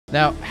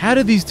Now, how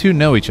do these two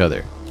know each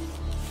other?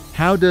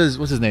 How does,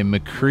 what's his name,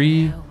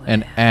 McCree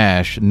and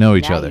Ash know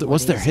each other?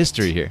 What's their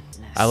history here?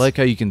 I like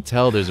how you can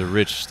tell there's a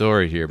rich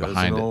story here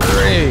behind it.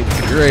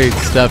 Great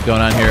stuff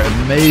going on here.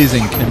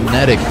 Amazing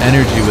kinetic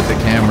energy with the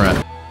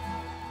camera.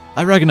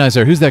 I recognize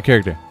her. Who's that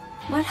character?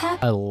 What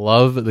happened? I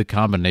love the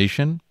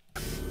combination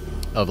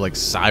of like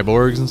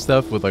cyborgs and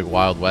stuff with like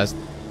Wild West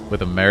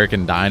with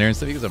American Diner and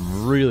stuff. You get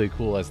some really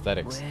cool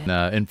aesthetics.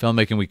 In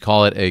filmmaking, we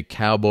call it a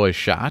cowboy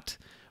shot,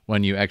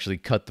 when you actually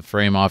cut the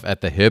frame off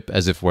at the hip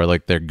as if where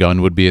like their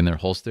gun would be in their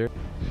holster.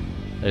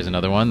 There's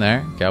another one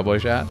there, cowboy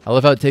shot. I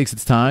love how it takes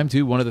its time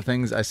too. One of the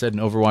things I said in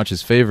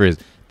Overwatch's favor is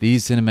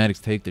these cinematics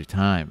take their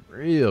time.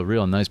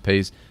 Real nice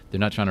pace.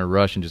 They're not trying to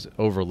rush and just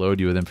overload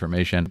you with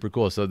information. Super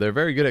cool. So they're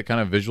very good at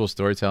kind of visual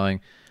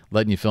storytelling,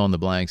 letting you fill in the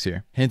blanks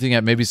here. Hinting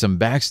at maybe some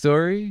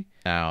backstory.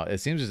 Now, it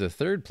seems there's a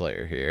third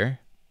player here.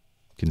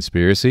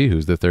 Conspiracy,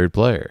 who's the third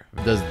player?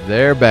 Does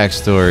their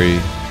backstory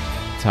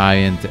tie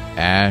into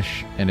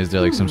Ash, and is there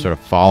like some sort of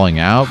falling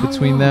out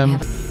between them?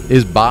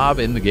 Is Bob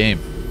in the game?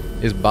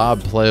 Is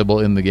Bob playable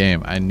in the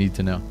game? I need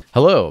to know.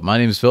 Hello, my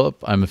name is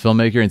Philip. I'm a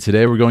filmmaker, and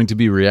today we're going to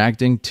be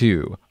reacting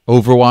to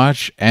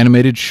Overwatch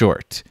animated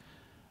short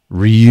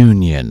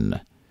Reunion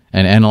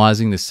and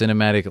analyzing the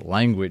cinematic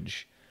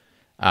language.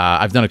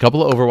 I've done a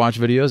couple of Overwatch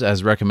videos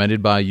as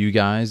recommended by you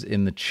guys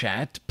in the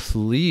chat.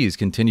 Please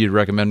continue to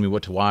recommend me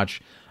what to watch.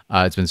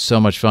 It's been so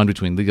much fun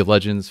between League of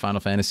Legends, Final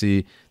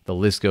Fantasy, the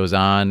list goes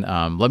on.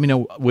 Let me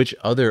know which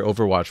other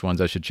Overwatch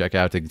ones I should check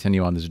out to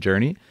continue on this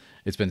journey.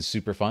 It's been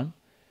super fun.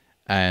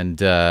 And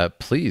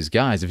please,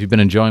 guys, if you've been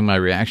enjoying my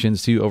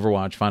reactions to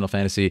Overwatch, Final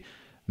Fantasy,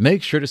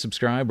 make sure to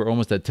subscribe. We're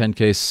almost at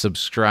 10K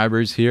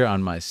subscribers here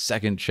on my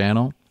second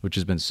channel, which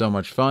has been so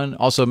much fun.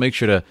 Also, make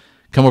sure to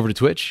come over to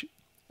Twitch.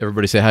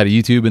 Everybody say hi to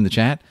YouTube in the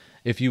chat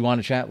if you want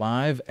to chat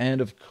live.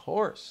 And of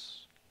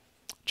course,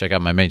 check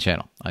out my main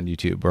channel on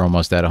YouTube. We're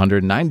almost at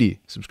 190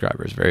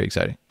 subscribers. Very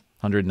exciting.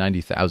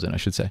 190,000, I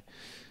should say.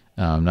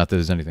 Not that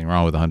there's anything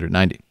wrong with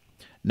 190.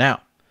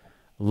 Now,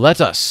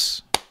 let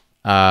us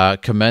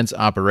commence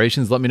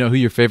operations. Let me know who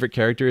your favorite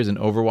character is in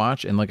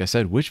Overwatch. And like I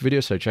said, which video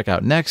should I check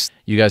out next?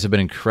 You guys have been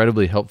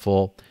incredibly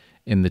helpful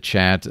in the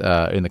chat,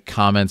 in the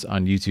comments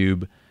on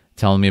YouTube,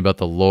 telling me about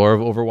the lore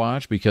of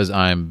Overwatch, because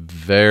I'm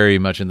very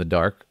much in the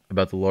dark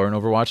about the lore in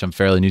Overwatch. I'm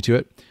fairly new to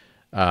it.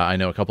 I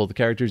know a couple of the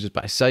characters just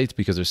by sight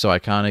because they're so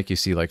iconic. You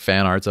see like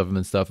fan arts of them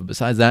and stuff. But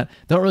besides that,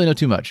 don't really know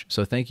too much.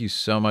 So thank you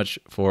so much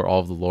for all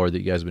of the lore that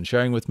you guys have been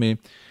sharing with me.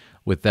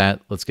 With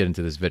that, let's get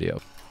into this video.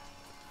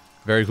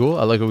 Very cool.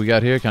 I like what we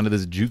got here. Kind of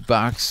this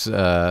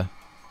jukebox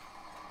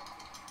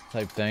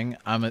type thing.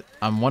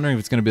 I'm wondering if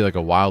it's going to be like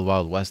a Wild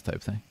Wild West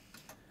type thing.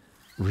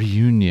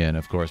 Reunion,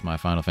 of course, my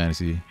Final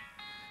Fantasy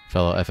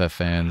fellow FF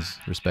fans.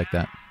 Respect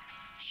that.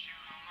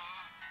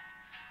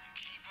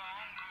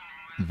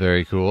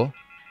 Very cool.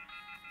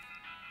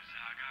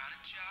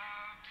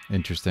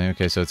 Interesting.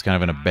 Okay, so it's kind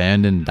of an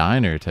abandoned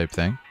diner type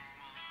thing.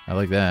 I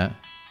like that.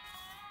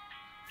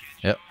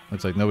 Yep,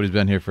 looks like nobody's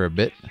been here for a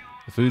bit.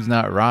 The food's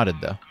not rotted,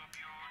 though.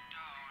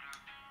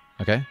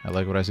 Okay, I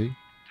like what I see.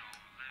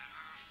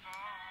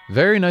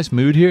 Very nice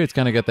mood here. It's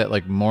kind of got that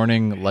like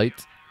morning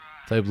light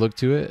type look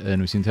to it.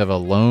 And we seem to have a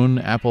lone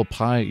apple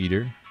pie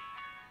eater.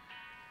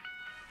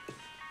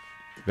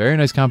 Very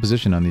nice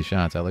composition on these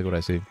shots. I like what I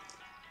see.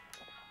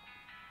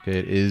 Okay,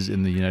 it is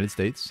in the United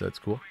States, so that's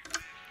cool.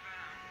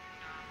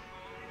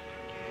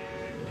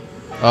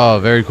 Oh,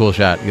 very cool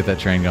shot. Get that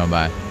train going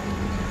by.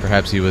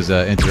 Perhaps he was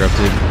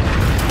interrupted.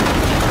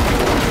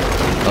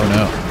 Oh,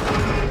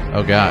 no.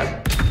 Oh, God.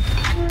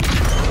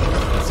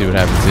 Let's see what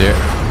happens here.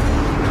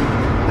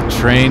 The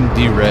train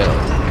derailed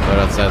right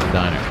outside the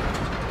diner.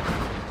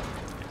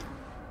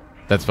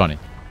 That's funny.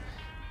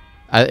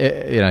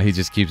 You know, he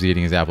just keeps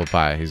eating his apple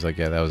pie. He's like,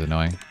 yeah, that was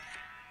annoying.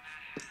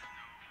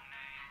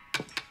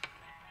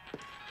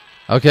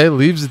 Okay,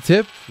 leaves a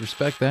tip.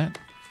 Respect that.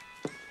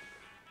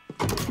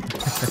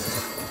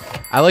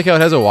 I like how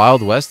it has a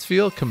Wild West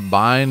feel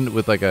combined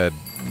with like a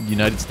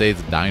United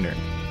States diner.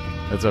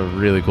 That's a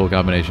really cool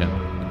combination.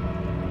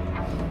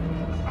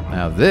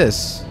 Now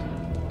this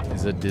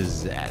is a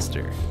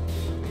disaster.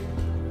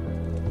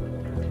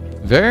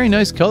 Very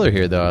nice color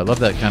here though. I love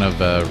that kind of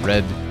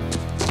red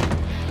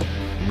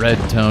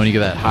tone. You get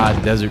that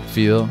hot desert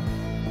feel.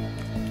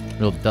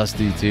 Real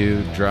dusty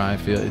too, dry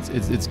feel.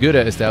 It's good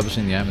at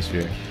establishing the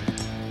atmosphere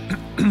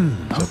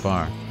so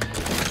far.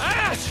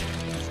 Ash!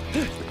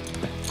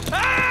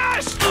 Ash!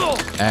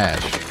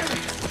 Ash.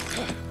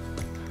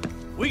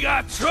 We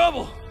got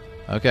trouble.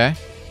 Okay.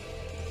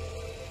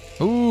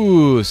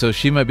 Ooh, so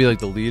she might be like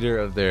the leader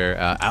of their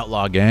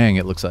outlaw gang,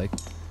 it looks like.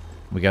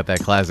 We got that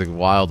classic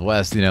Wild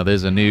West. You know,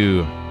 there's a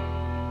new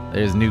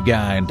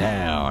guy in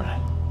town.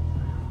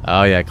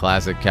 Oh, yeah,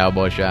 classic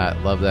cowboy shot.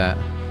 Love that.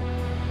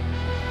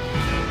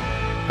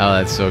 Oh,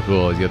 that's so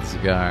cool. He's got the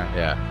cigar.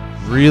 Yeah.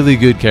 Really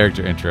good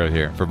character intro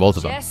here for both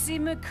of them. Jesse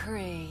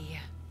McCree.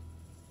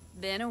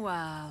 Been a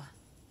while.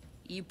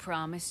 You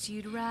promised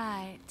you'd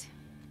write.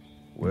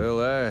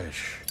 Well,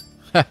 Ash.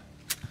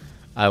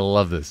 I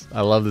love this.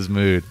 I love this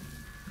mood.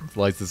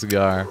 Lights the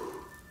cigar.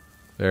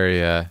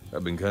 Very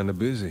I've been kind of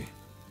busy.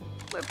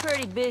 We're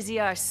pretty busy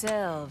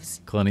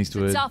ourselves. Clint So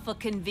Eastwood. it's awful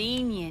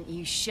convenient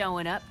you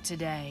showing up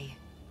today.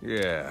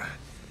 Yeah.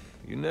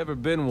 You never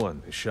been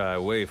one to shy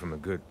away from a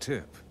good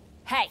tip.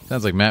 Hey,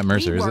 Sounds like Matt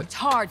Mercer, we is worked it?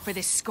 hard for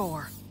this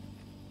score.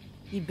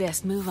 You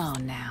best move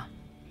on now.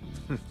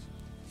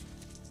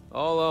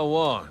 All I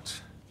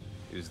want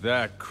is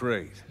that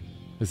crate.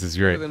 This is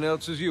great. Everything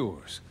else is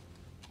yours.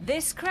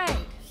 This crate.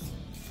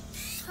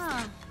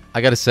 Huh. I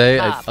gotta say,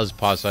 Bob. I'll just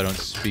pause so I don't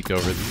speak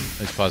over them.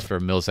 I just pause for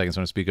a millisecond so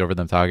I don't speak over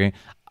them talking.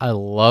 I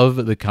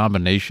love the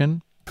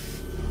combination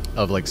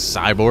of like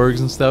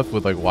cyborgs and stuff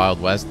with like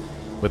Wild West,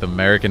 with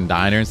American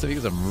diner and stuff.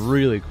 Because some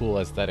really cool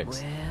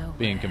aesthetics Well,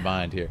 being well.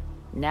 combined here.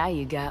 Now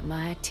you got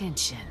my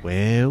attention.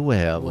 Well,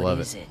 What love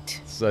is it.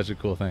 it? Such a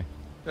cool thing.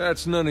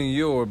 That's none of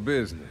your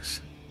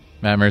business.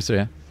 Matt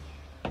Mercer,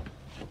 yeah.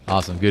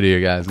 Awesome. Good to hear,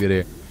 guys. Good to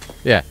hear.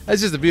 Yeah, that's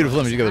just a beautiful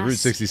image. You got the Route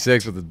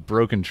 66 with the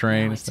broken train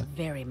Now and it's stuff.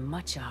 very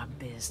much our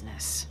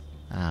business.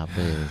 Ah,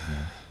 business.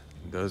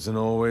 Doesn't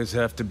always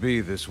have to be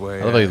this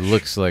way. I love how he Ash.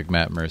 looks like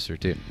Matt Mercer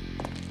too.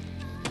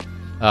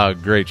 Oh,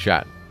 great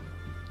shot.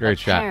 Great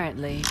shot.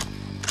 Apparently.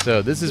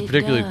 So this is It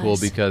particularly cool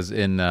does. because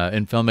in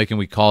filmmaking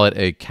we call it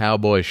a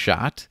cowboy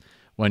shot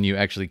when you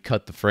actually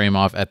cut the frame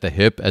off at the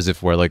hip as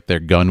if where like their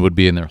gun would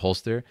be in their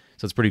holster.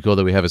 So it's pretty cool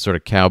that we have a sort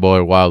of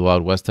cowboy Wild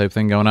Wild West type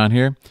thing going on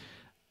here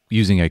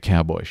using a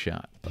cowboy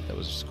shot. Thought that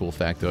was just a cool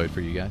factoid for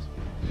you guys.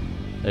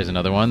 There's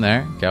another one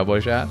there.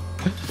 Cowboy shot.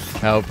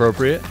 How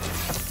appropriate.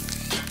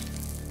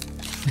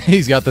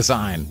 He's got the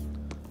sign.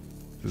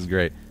 This is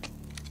great.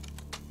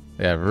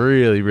 Yeah,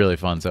 really, really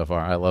fun so far.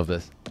 I love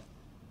this.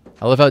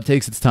 I love how it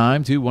takes its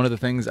time, too. One of the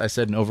things I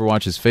said in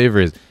Overwatch's favor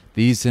is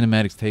these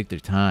cinematics take their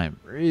time.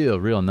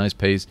 Real nice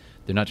pace.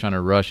 They're not trying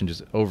to rush and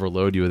just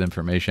overload you with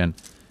information.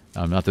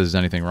 Not that there's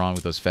anything wrong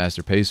with those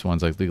faster paced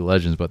ones like League of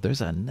Legends, but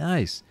there's a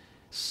nice,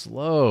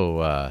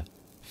 slow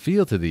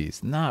feel to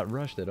these. Not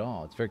rushed at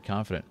all. It's very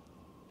confident.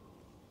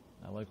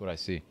 I like what I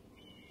see.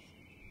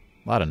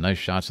 A lot of nice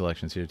shot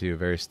selections here, too.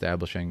 Very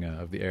establishing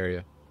of the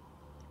area.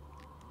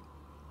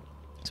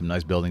 Some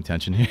nice building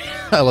tension here.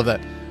 I love that.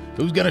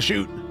 Who's going to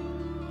shoot?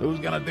 Who's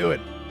going to do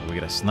it? Oh, we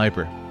got a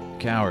sniper.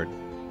 Coward.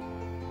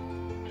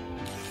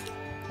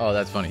 Oh,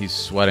 that's funny. He's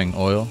sweating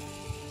oil.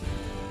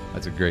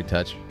 That's a great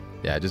touch.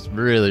 Yeah, just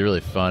really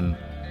fun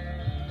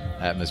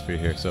atmosphere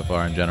here so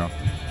far in general.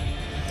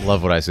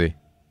 Love what I see.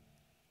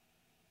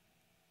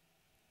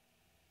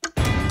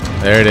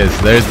 There it is.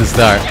 There's the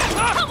start.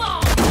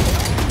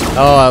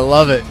 Oh, I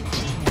love it.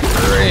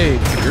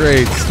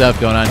 Great stuff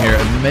going on here.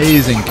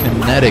 Amazing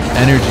kinetic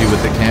energy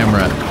with the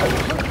camera.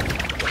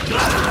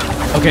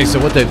 Okay, so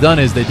what they've done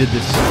is they did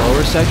this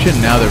slower section.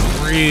 Now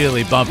they're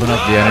really bumping up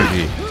the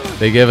energy.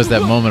 They gave us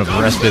that moment of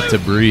respite to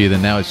breathe,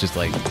 and now it's just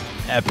like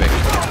epic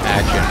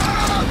action.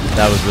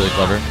 That was really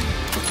clever.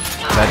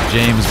 That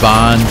James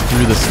Bond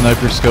through the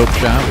sniper scope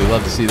shot. We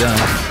love to see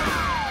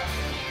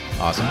that.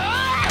 Awesome.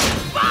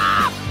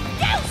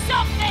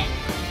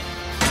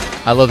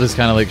 I love this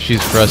kind of like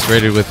she's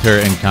frustrated with her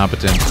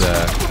incompetent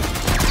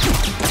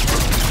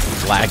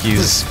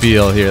lackey's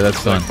spiel here. That's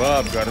fun. Like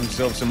Bob got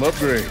himself some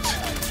upgrades.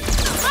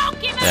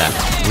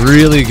 Yeah,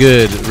 really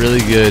good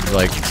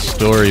like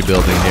story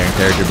building here and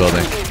character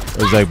building. It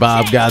was like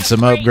Bob got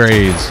some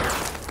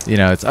upgrades. You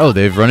know, it's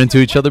they've run into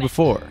each other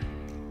before.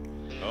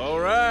 All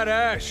right,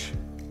 Ash.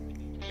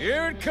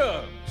 Here it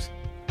comes.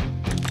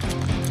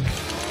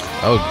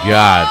 Oh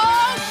God.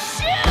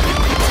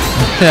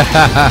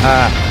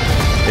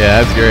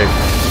 Yeah, that's great.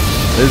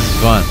 This is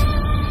fun.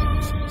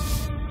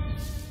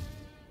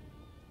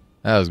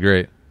 That was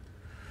great.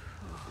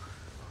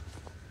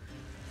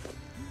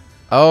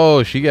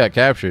 Oh, she got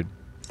captured.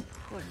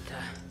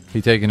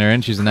 He taking her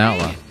in? She's an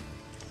outlaw.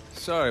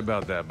 Sorry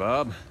about that,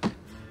 Bob.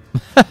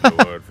 No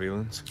hard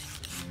feelings.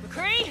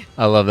 McCree?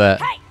 I love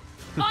that. Hey!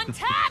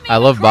 Untie me, I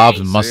love McCree! Bob's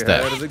Say hi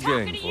mustache. to the gang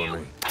Talking to for you.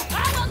 me.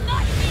 I will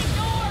not be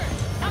ignored.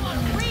 I'm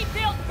gonna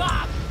rebuild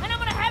Bob, and I'm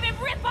gonna have him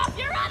rip off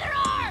your other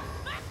arm.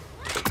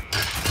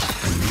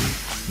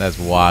 That's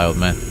wild,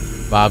 man.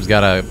 Bob's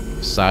got a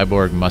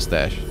cyborg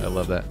mustache. I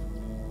love that.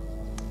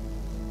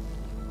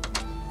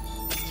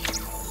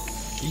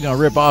 You're gonna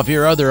rip off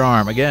your other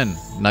arm again.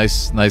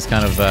 Nice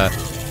kind of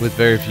with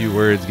very few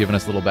words, giving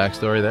us a little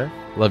backstory there.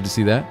 Love to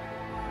see that.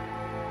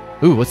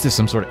 Ooh, what's this?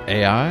 Some sort of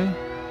AI?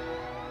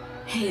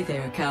 Hey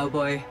there,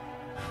 cowboy.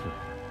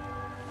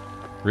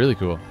 Really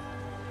cool.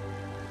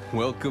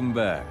 Welcome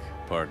back,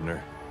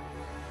 partner.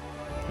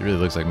 He really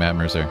looks like Matt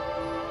Mercer.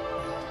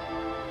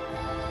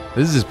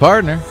 This is his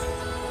partner.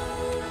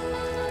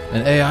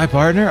 An AI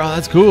partner? Oh,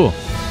 that's cool.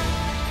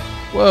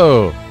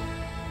 Whoa.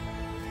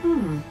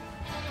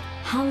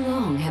 How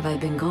long have I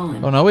been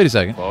gone? Oh, no, wait a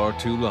second. Far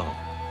too long.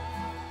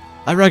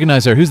 I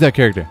recognize her. Who's that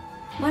character?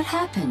 What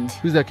happened?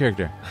 Who's that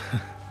character?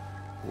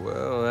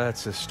 Well,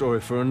 that's a story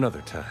for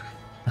another time.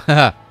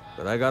 Haha.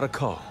 But I got a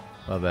call.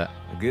 Love that.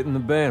 We're getting the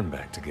band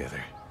back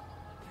together.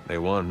 They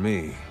want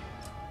me.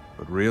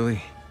 But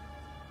really,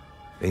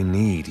 they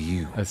need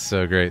you. That's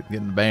so great.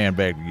 Getting the band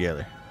back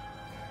together.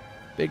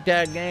 Big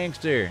time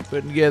gangster.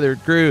 Putting together a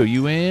crew.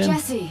 You in?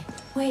 Jesse,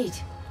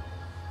 wait.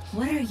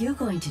 What are you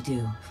going to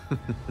do?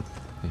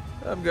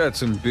 I've got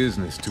some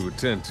business to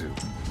attend to.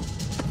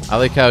 I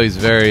like how he's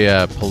very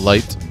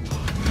polite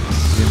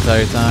the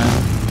entire time.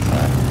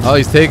 Oh,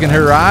 he's taking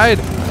her ride.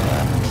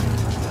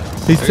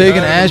 He's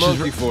taking Ash's.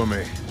 Monkey for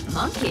me.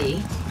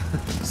 Monkey?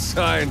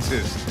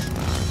 Scientist.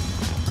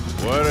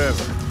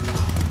 Whatever.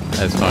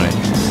 That's funny.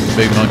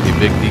 Big monkey,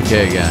 big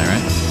DK guy,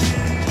 right?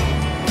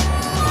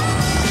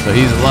 So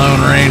he's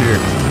Lone Ranger.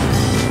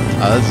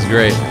 Oh, this is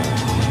great.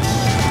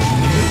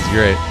 This is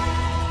great.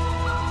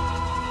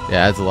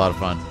 Yeah, that's a lot of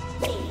fun.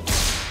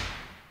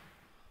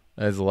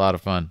 That's a lot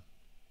of fun.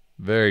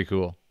 Very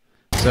cool.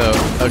 So,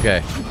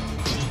 okay.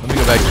 Let me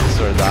go back to the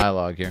sort of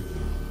dialogue here.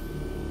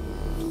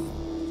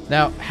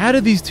 Now, how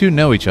do these two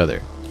know each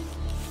other?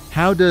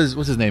 How does,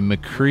 what's his name,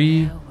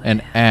 McCree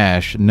and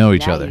Ash know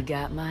each Now other? you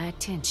got my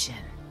attention.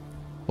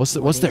 What's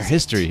their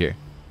history here?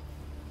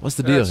 What's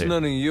the deal That's here?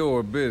 none of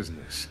your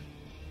business.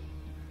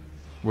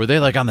 Were they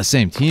like on the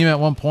same team at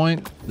one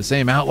point? The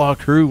same outlaw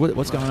crew?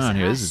 What's going on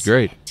here? This is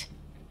great.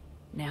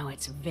 Now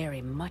it's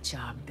very much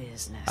our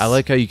business. I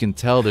like how you can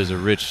tell there's a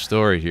rich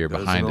story here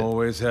behind Doesn't it.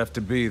 always have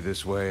to be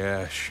this way,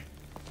 Ash.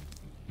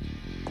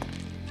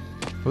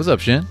 What's up,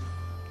 Shin?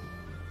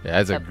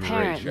 Yeah, that's a great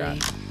Apparently,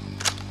 shot.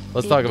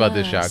 Let's it talk about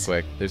this shot does.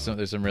 quick. There's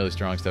some really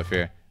strong stuff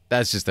here.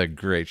 That's just a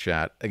great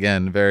shot.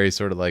 Again, very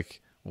sort of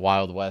like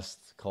Wild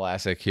West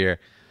classic here.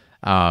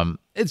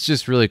 It's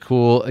just really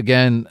cool.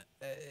 Again,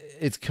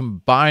 it's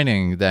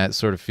combining that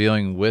sort of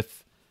feeling with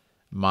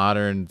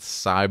modern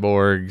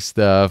cyborg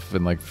stuff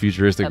and like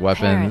futuristic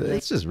weapons. Apparently.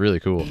 It's just really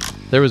cool.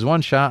 There was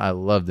one shot I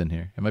loved in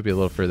here. It might be a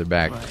little further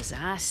back, as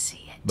I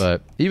see it.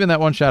 but even that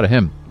one shot of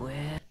him, Well,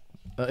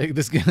 like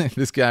this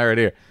guy right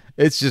here,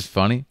 it's just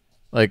funny.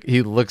 Like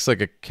he looks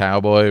like a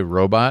cowboy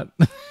robot.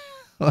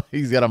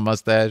 He's got a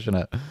mustache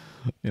and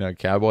a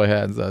cowboy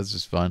hat, and so it's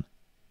just fun.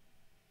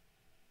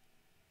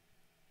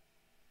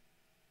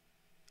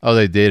 Oh,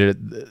 they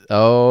dated.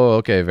 Oh,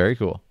 okay, very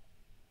cool.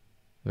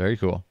 Very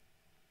cool.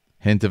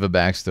 Hint of a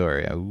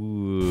backstory.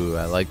 Ooh,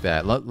 I like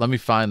that. Let me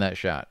find that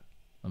shot.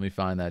 Let me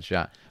find that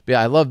shot. But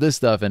yeah, I love this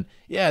stuff, and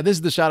yeah, this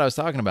is the shot I was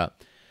talking about.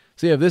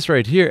 So you have this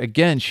right here.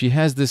 Again, she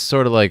has this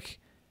sort of like.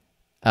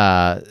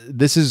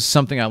 This is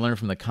something I learned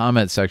from the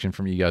comment section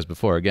from you guys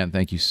before. Again,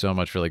 thank you so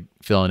much for like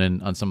filling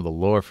in on some of the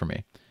lore for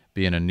me,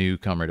 being a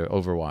newcomer to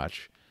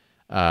Overwatch,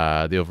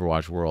 the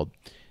Overwatch world.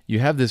 You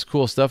have this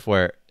cool stuff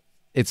where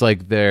it's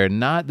like they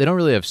don't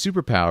really have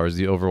superpowers,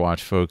 the Overwatch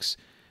folks,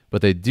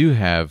 but they do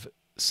have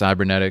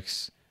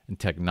cybernetics and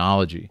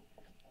technology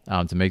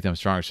to make them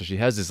stronger. So she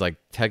has this like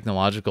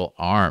technological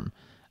arm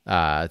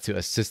to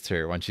assist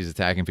her when she's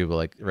attacking people.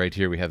 Like right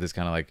here, we have this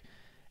kind of like,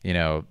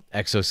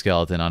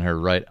 exoskeleton on her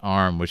right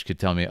arm, which could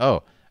tell me,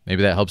 oh,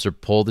 maybe that helps her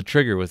pull the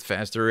trigger with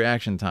faster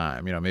reaction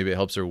time. Maybe it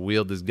helps her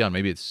wield this gun.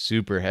 Maybe it's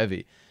super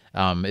heavy.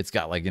 It's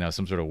got like,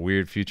 some sort of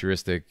weird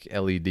futuristic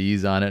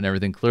LEDs on it and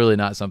everything. Clearly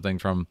not something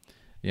from,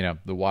 the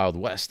Wild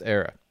West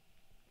era.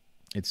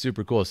 It's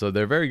super cool. So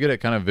they're very good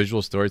at kind of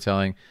visual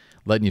storytelling,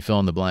 letting you fill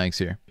in the blanks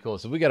here. Cool.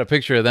 So we got a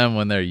picture of them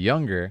when they're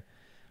younger.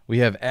 We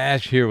have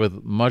Ash here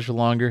with much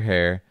longer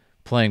hair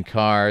playing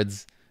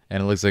cards.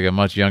 And it looks like a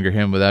much younger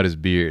him without his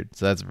beard.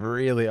 So that's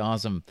really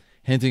awesome.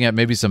 Hinting at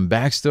maybe some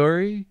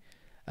backstory.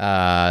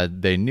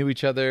 They knew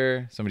each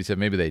other. Somebody said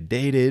maybe they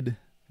dated.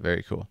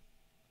 Very cool.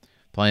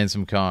 Playing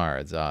some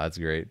cards. Oh, that's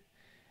great.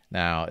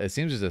 Now, it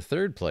seems there's a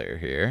third player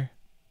here.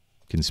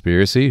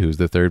 Conspiracy. Who's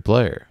the third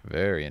player?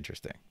 Very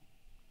interesting.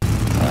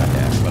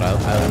 Yeah, but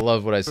I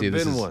love what I see.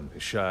 This is one to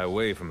shy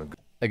away from a.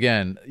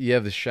 Again, you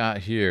have the shot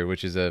here,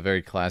 which is a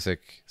very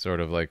classic sort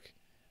of like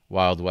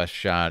Wild West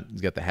shot. He's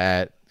got the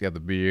hat. You got the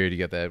beard, you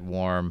got that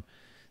warm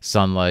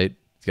sunlight,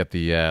 he's got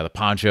the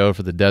poncho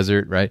for the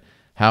desert, right?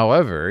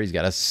 However, he's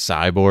got a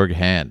cyborg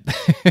hand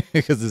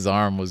because his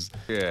arm was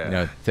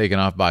taken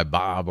off by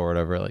Bob or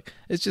whatever. Like,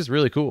 it's just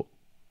really cool.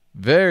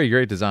 Very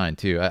great design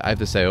too. I have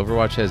to say,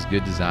 Overwatch has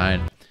good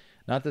design.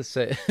 Not to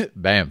say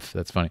Bamf,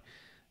 that's funny.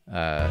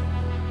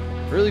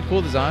 Really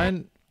cool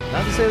design.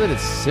 Not to say that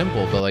it's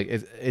simple, but like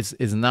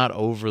it's not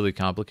overly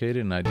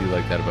complicated, and I do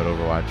like that about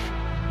Overwatch.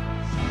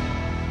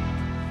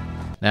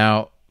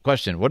 Now,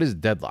 question, what is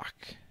deadlock?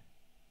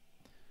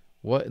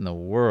 What in the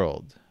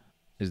world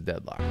is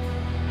deadlock?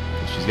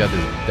 She's got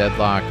this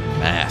deadlock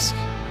mask.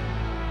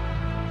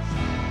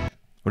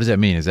 What does that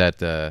mean? Is that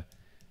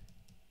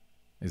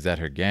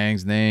her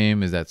gang's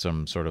name? Is that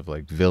some sort of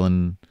like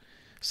villain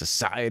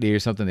society or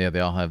something? Yeah, they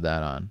all have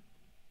that on.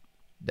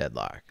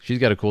 Deadlock. She's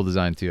got a cool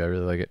design too. I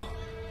really like it.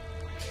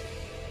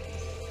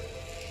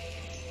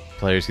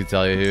 Players can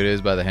tell you who it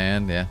is by the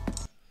hand. Yeah.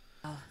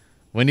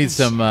 We need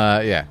some,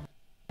 yeah.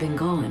 Been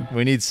gone.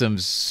 We need some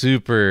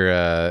super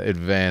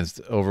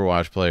advanced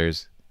Overwatch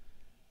players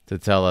to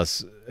tell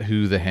us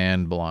who the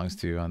hand belongs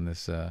to on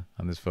this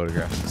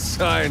photograph.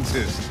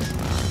 Scientist.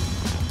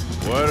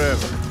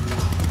 Whatever.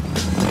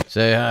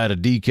 Say hi to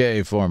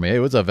DK for me. Hey,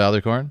 what's up,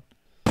 Valdercorn?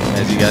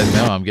 As you guys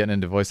know, I'm getting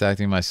into voice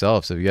acting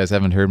myself, so if you guys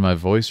haven't heard my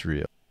voice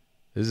reel,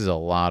 this is a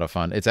lot of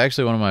fun. It's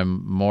actually one of my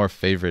more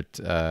favorite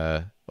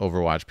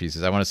Overwatch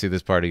pieces. I want to see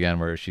this part again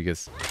where she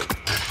gets...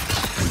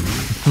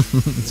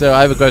 So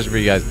I have a question for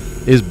you guys.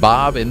 Is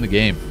Bob in the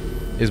game?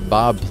 Is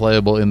Bob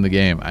playable in the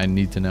game? I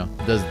need to know.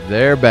 Does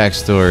their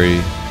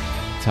backstory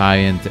tie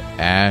into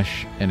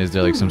Ash? And is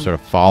there like some sort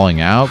of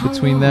falling out How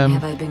between long them?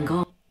 have I been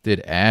gone? Did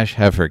Ash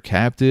have her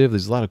captive?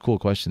 There's a lot of cool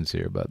questions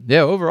here, but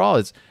yeah, overall,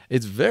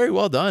 it's very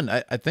well done.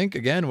 I think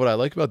again, what I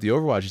like about the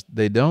Overwatch is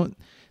they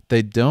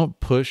don't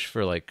push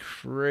for like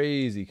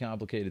crazy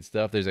complicated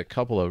stuff. There's a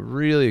couple of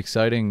really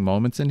exciting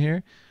moments in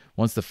here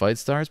once the fight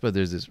starts, but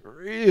there's this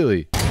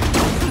really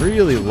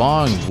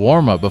long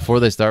warm up before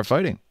they start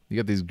fighting. You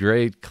got these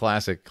great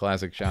classic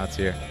shots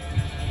here.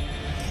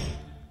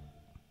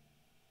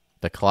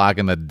 The clock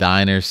in the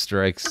diner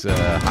strikes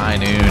high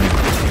noon,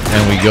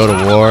 and we go to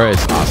war.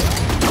 It's awesome.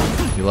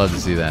 You love to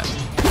see that.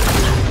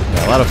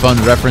 Yeah, a lot of fun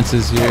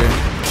references here,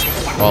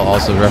 while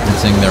also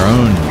referencing their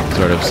own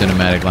sort of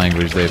cinematic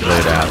language they've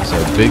laid out. So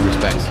big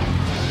respects.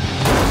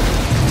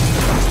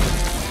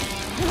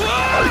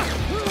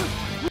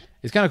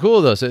 It's kind of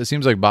cool though. So it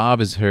seems like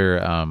Bob is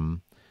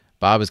kind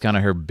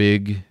of her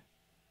big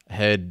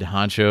head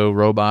honcho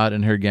robot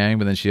in her gang,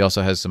 but then she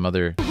also has some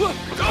other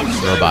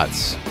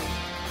robots.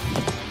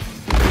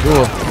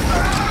 Cool.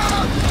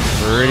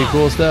 Pretty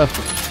cool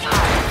stuff.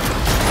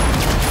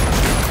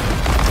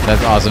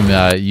 That's awesome.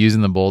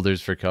 Using the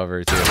boulders for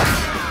cover too.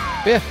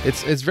 But yeah,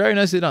 it's very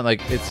nicely done.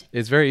 Like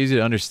it's very easy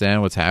to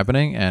understand what's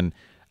happening, and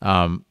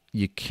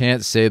you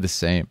can't say the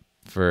same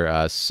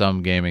for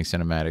some gaming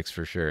cinematics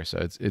for sure.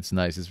 So it's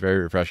nice. It's very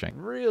refreshing.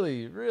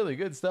 Really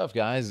good stuff,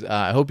 guys.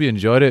 I hope you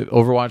enjoyed it.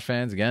 Overwatch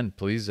fans, again,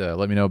 please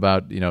let me know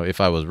about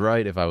if I was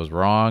right, if I was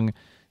wrong.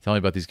 Tell me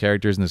about these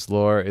characters in this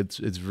lore.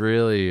 It's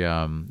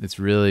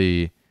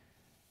really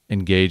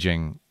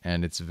engaging,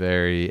 and it's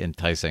very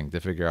enticing to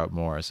figure out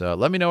more. So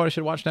let me know what I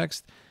should watch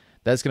next.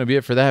 That's going to be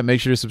it for that. Make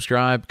sure to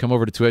subscribe. Come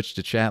over to Twitch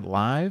to chat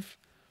live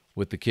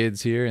with the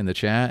kids here in the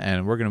chat,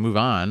 and we're going to move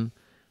on.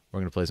 We're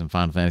going to play some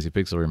Final Fantasy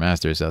Pixel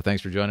Remaster. So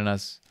thanks for joining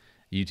us,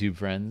 YouTube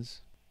friends.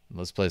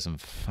 Let's play some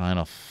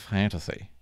Final Fantasy.